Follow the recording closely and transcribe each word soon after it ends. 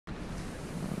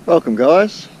Welcome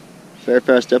guys, very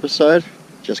first episode,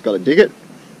 just got to dig it.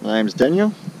 My name's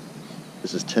Daniel,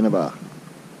 this is Tinnanbar.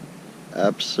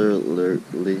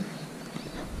 Absolutely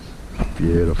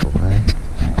beautiful, eh?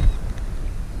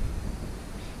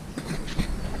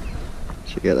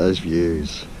 Check out those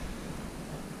views.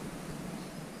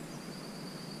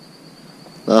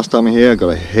 Last time here I got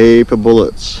a heap of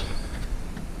bullets.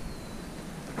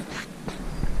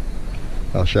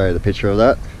 I'll show you the picture of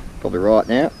that, probably right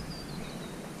now.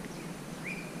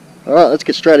 Alright, let's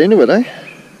get straight into it, eh?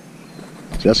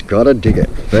 Just gotta dig it.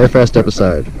 Very first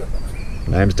episode.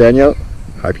 Name's Daniel,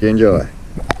 hope you enjoy.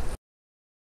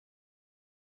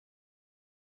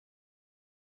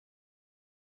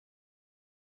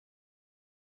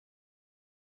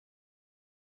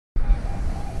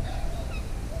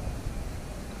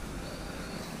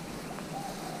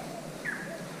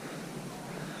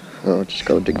 Oh, just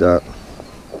gotta dig that.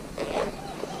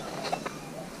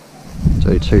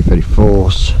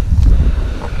 234s.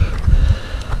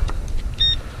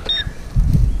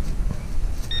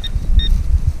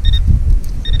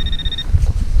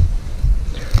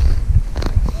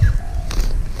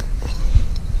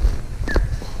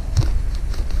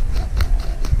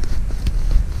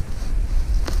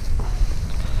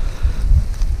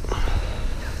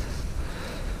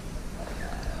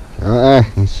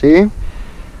 You see him?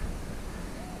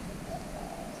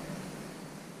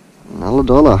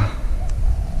 $1.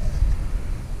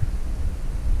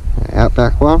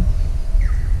 Outback one.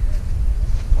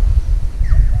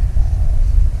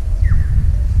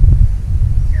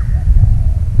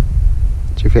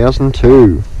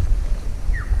 $2002.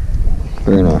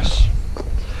 Very nice.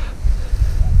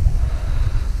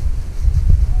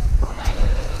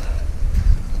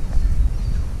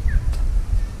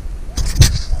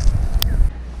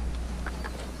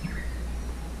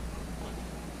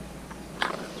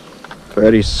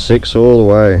 $36 all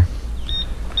the way.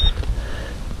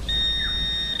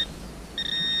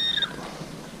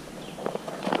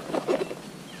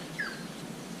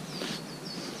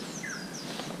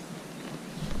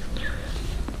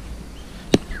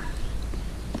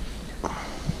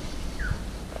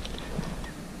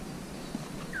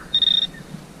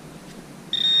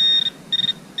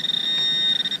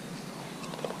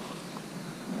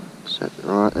 Set it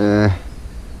right there.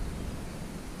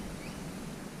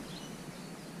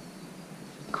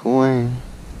 Coin.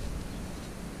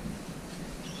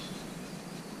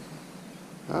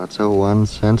 That's a 1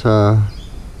 center.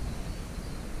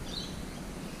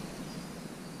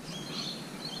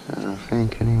 I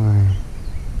think anyway.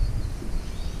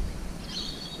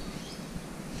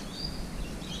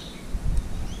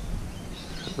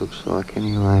 It looks like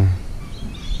anyway.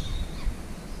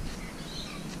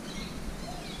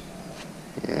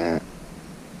 Yeah.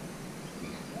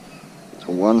 It's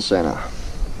a 1 center.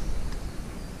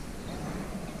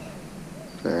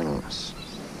 Very nice.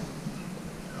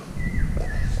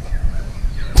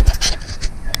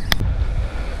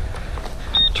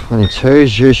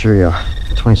 $22's usually a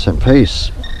 20-cent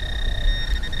piece.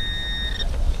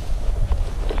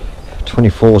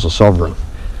 24's a sovereign.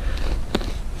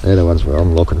 They're the ones where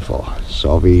I'm looking for.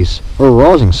 Sovvies. Or a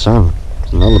rising sun.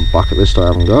 It's another bucket list I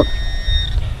haven't got.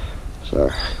 So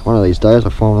one of these days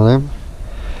I'll find one of them.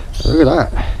 Look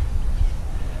at that.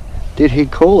 Did he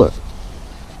call it?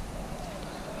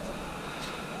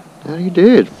 That he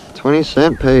did.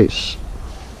 20-cent piece.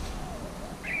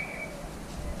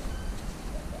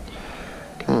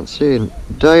 Can't see a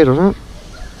date on it.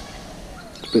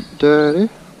 It's a bit dirty.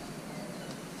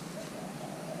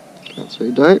 Can't see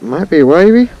a date. Might be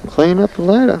wavy. Clean up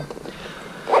later.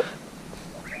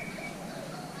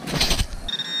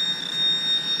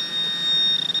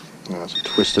 Oh, it's a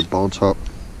twisted bowl top.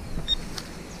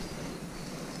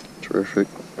 Terrific.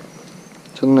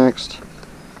 To the next.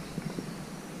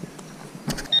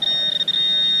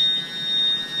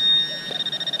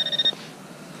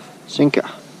 Sinker.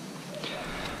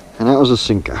 And that was a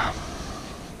sinker.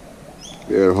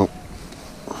 Beautiful.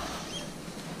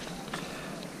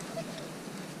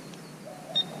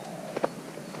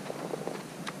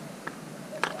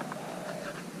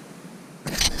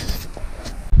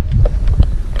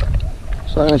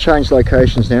 So I'm going to change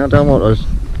locations now. Done what was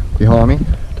behind me.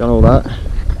 Done all that.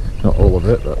 Not all of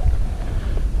it, but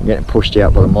I'm getting pushed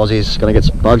out by the mozzies. Going to get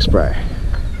some bug spray.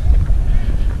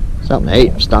 Something to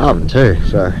eat. I'm starving too,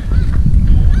 so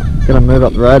gonna move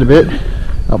up the road a bit,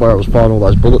 up where I was firing all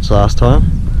those bullets last time,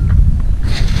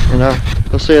 and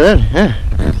I'll see you then. Yeah,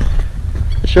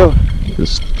 for sure.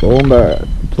 Just storm bird,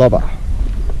 plover.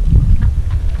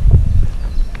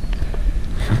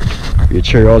 If you're a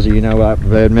true Aussie, you know what that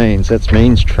bird means. That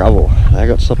means trouble. They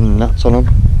got something nuts on them.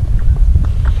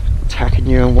 Attack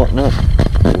tracking you and whatnot.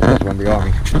 Oh, there's one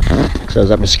behind me. So there's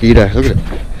that mosquito. Look at it.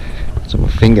 It's on my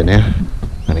finger now.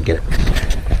 I'm gonna get it.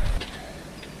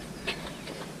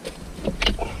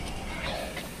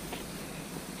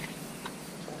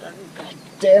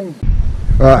 Damn.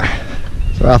 Right.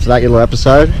 So after that little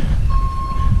episode,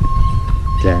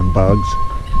 damn bugs.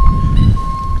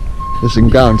 This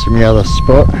is going to my other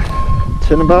spot,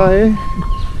 Tinnanbar here.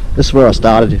 This is where I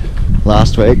started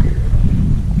last week.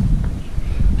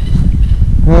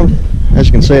 As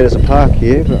you can see, there's a park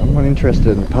here, but I'm not interested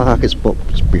in the park. It's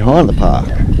behind the park.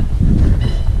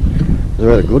 That's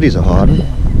where the goodies are hiding.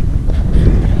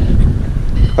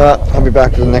 But I'll be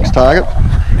back to the next target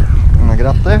when I get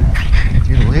up there.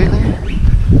 Beautiful here there.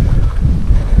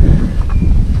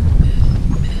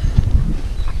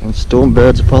 And storm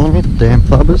birds are following me, the damn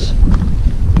flubbers.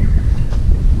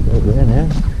 Over there now.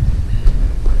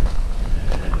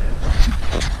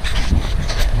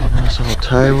 Nice little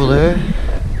table there.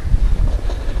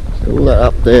 So all that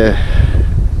up there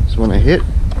is when I hit.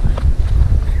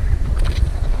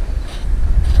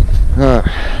 Alright.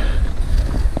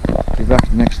 Be back to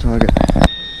the next target.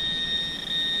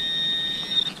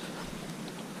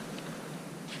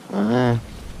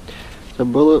 It's a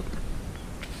bullet.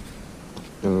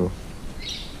 Oh,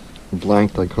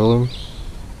 blank they call them.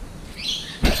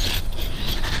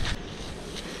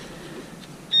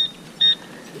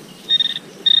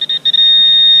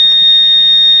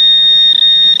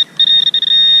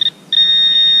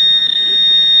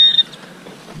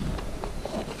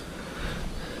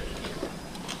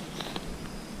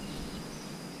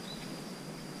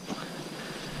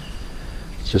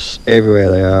 Just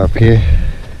everywhere they are up here.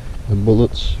 The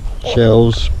bullets,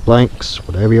 shells, blanks,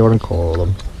 whatever you want to call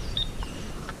them.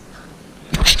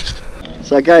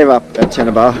 So I gave up at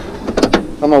Tinnanbar.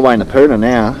 I'm on my way to Puna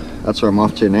now. That's where I'm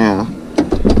off to now.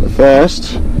 But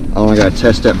first, I want to go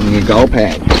test out my new gold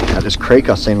pan at this creek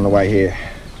I've seen on the way here.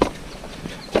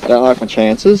 Don't like my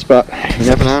chances, but you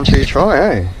never know until you try,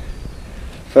 eh?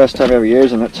 First time ever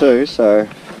using it too, so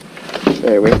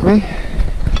bear with me.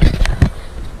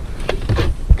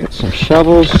 Get some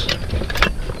shovels.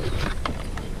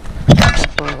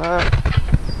 Like that.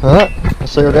 Alright, I'll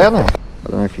see you down there. I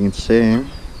don't know if you can see him,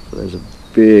 but there's a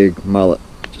big mullet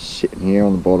just sitting here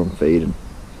on the bottom feeding.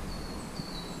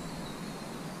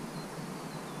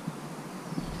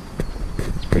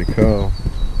 It's pretty cool.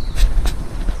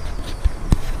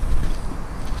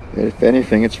 If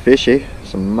anything, it's fishy.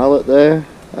 Some mullet there.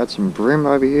 I had some brim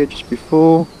over here just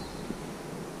before.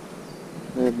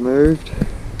 They've moved.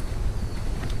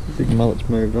 The big mullet's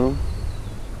moved on.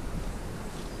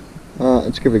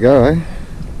 Let's give it a go, eh?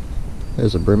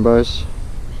 There's the brimbos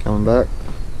coming back.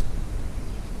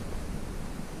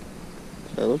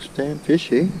 So it looks damn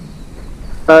fishy.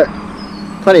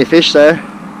 Plenty of fish there.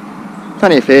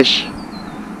 Plenty of fish.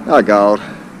 No gold.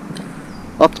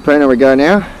 Off to Puna we go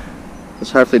now.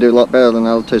 Let's hopefully do a lot better than the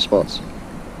other two spots.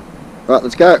 Right,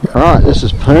 let's go. Alright, this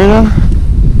is Puna.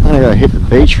 I'm gonna go hit the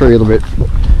beach for a little bit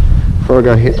before I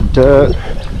go hit the dirt.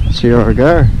 See how I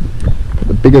go. Put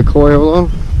the bigger coil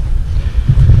on.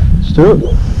 Let's do it.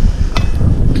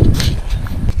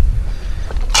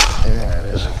 Yeah,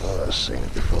 it is. I've seen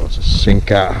it before. It's a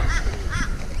sinker.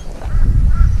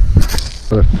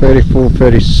 Got a 34,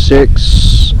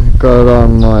 36. Got it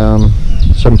on my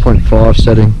 7.5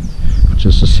 setting, which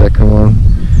is the second one.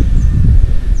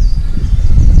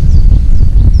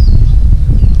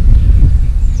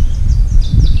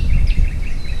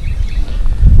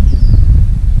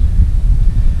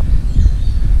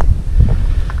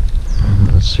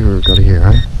 Let's see what we've got here,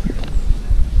 eh?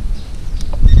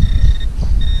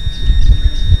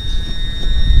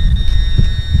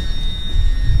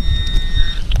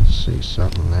 See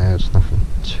something there, it's nothing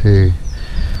too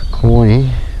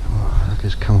corny. Oh, I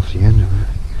just come off the end of it.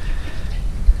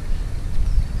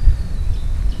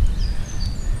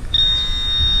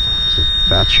 It's a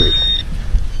battery.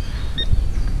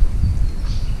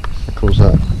 What calls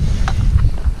that?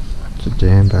 It's a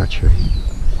damn battery.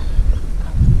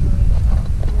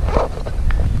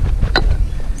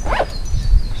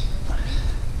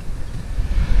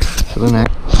 For the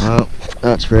next, well,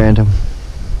 that's random.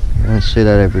 You don't see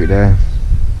that every day.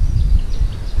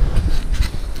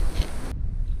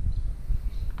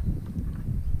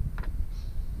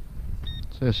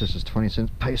 So this is 20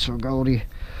 cents piece for a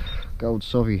gold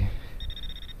sovey.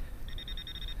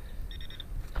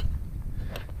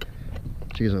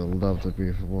 Jeez, I would love to be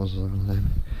if it was one of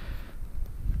them.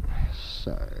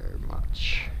 So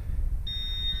much.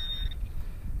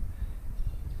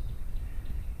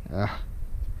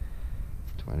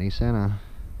 20 center.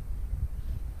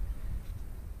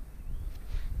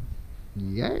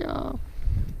 Yeah.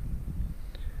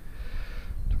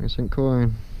 Recent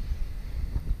coin.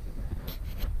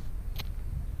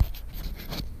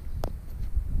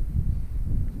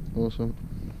 Awesome.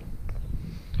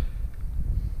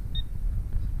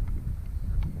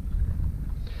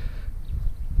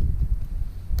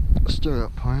 Still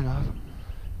got point up.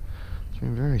 It's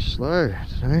been very slow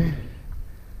today.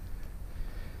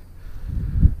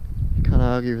 Can't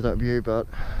argue with that view, but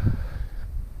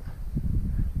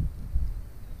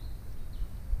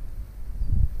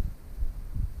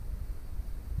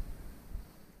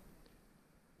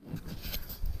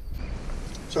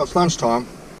so it's lunchtime.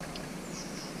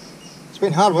 It's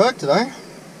been hard work today.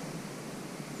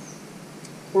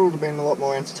 Would have been a lot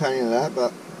more entertaining than that,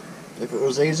 but if it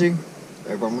was easy,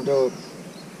 everyone would do it.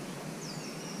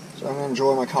 So I'm going to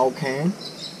enjoy my cold can.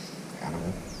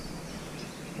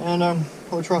 And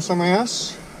probably try somewhere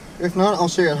else. If not, I'll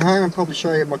see you at home and probably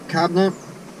show you my cabinet.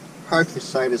 Hopefully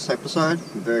save this episode,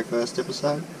 the very first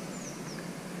episode.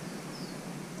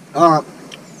 Alright,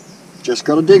 just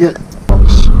gotta dig it.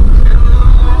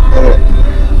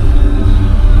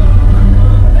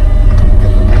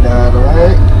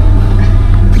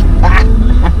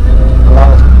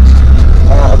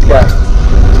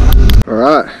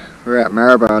 Alright, we're at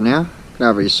Maribor now.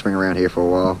 Gonna have a swing around here for a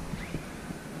while.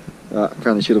 Right,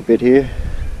 found this little bit here.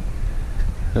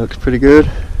 It looks pretty good.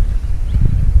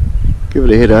 Give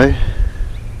it a hit, eh?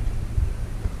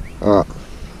 Alright.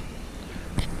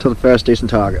 To the first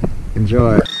decent target.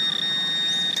 Enjoy.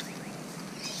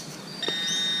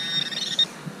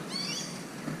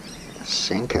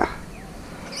 Sinker.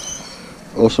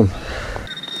 Awesome.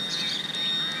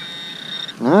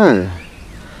 No.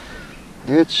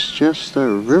 It's just a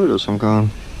rivet of some kind.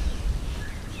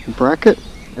 Bracket?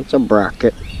 It's a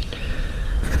bracket.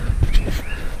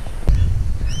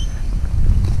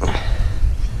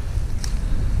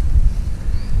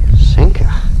 Sinker.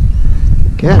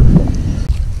 Again.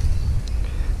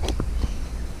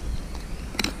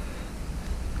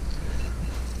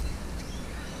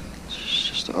 It's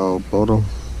just an old bottle.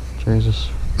 Jesus.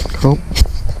 Cool.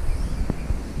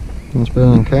 It's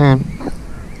better than can.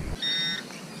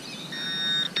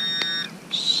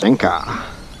 Sinker.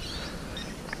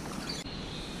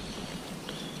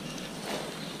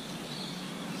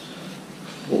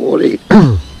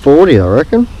 40 I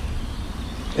reckon.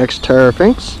 Xterra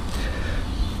thinks.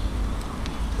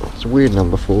 It's a weird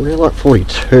number 40. I like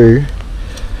 42.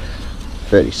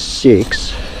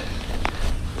 36.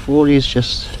 40 is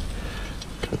just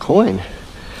a coin.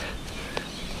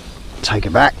 Take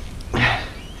it back. A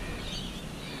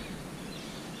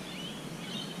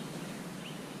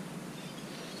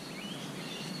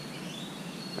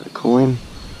coin.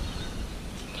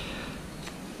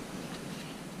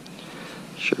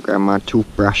 Should grab my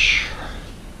toothbrush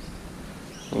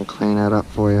and clean that up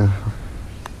for you.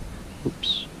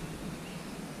 Oops.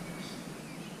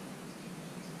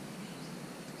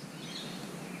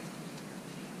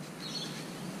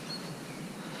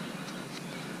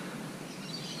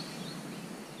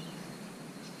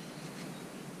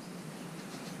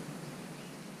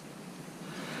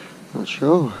 Not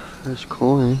sure. This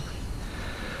coin.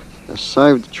 I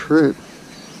saved the trip.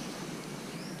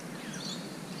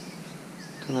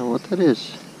 Don't know what that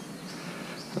is.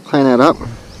 I'll clean that up.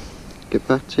 Get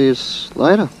back to you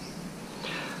later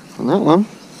on that one.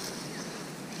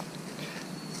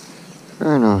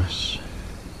 Very nice.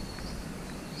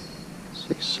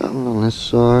 6 something on this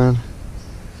side.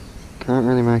 Can't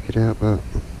really make it out, but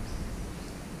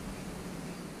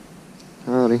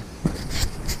alrighty.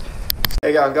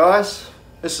 There you go, guys.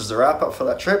 This is the wrap up for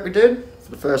that trip we did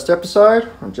for the first episode.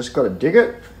 I've just got to dig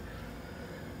it.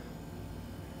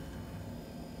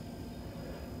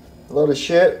 A lot of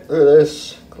shit. Look at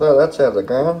this. Glad that's out of the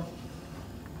ground.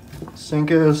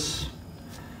 Sinkers.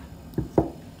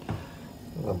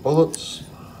 The bullets.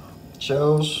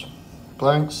 Shells.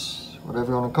 Blanks.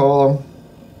 Whatever you want to call them.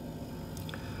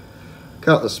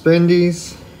 Cut the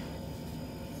spendies.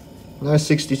 No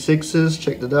 66s.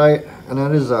 Check the date. And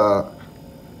that is a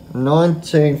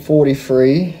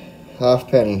 1943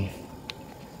 halfpenny.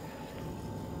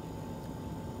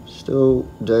 Still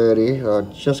dirty. I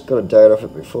just got a date off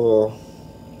it before.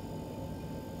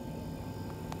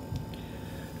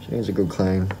 She needs a good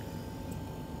clean.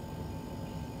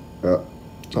 But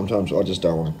sometimes I just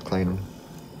don't want to clean them.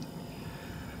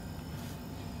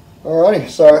 Alrighty,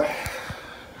 so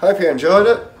hope you enjoyed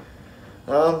it.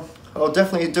 I'll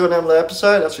definitely do another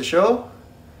episode, that's for sure.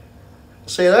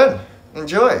 See you then.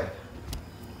 Enjoy.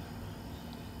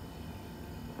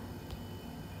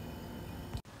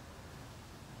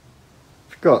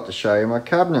 Forgot to show you my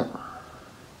cabinet.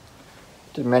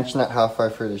 Did mention that halfway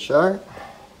through the show.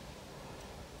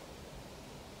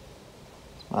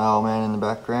 My old man in the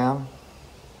background.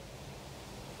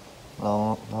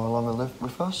 No longer live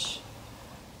with us.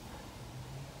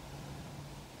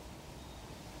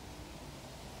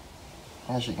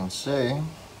 As you can see,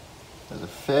 there's a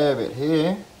fair bit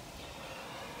here,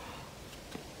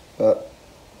 but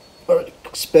I'd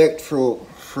expect for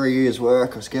 3 years'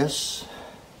 work, I guess.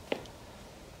 A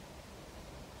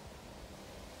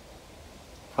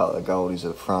couple of goldies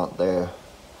at the front there,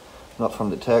 not from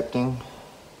detecting.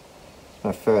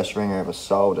 My first ring I ever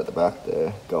sold at the back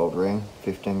there, gold ring,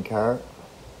 15 carat.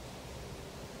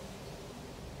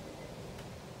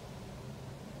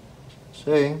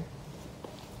 See,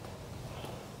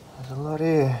 there's a lot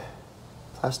here.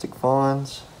 Plastic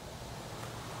fines,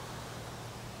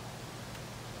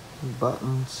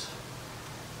 buttons,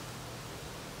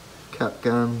 cap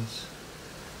guns,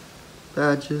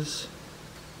 badges,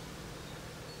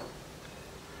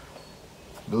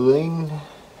 bling.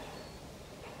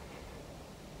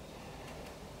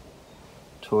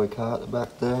 Toy car at the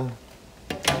back there.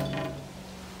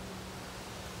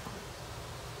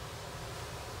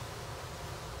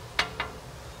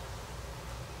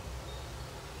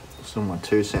 Some of my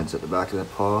 2 cents at the back of that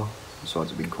pile,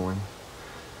 besides a big coin.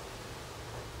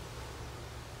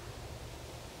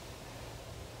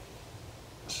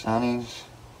 Sunnies.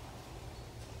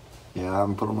 Yeah, I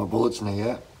haven't put all my bullets in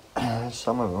there yet.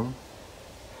 Some of them.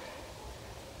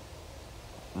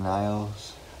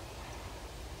 Nails.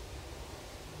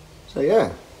 So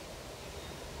yeah,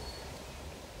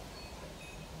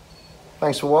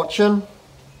 thanks for watching,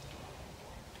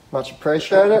 much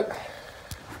appreciated.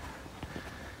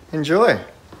 Enjoy,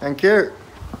 thank you.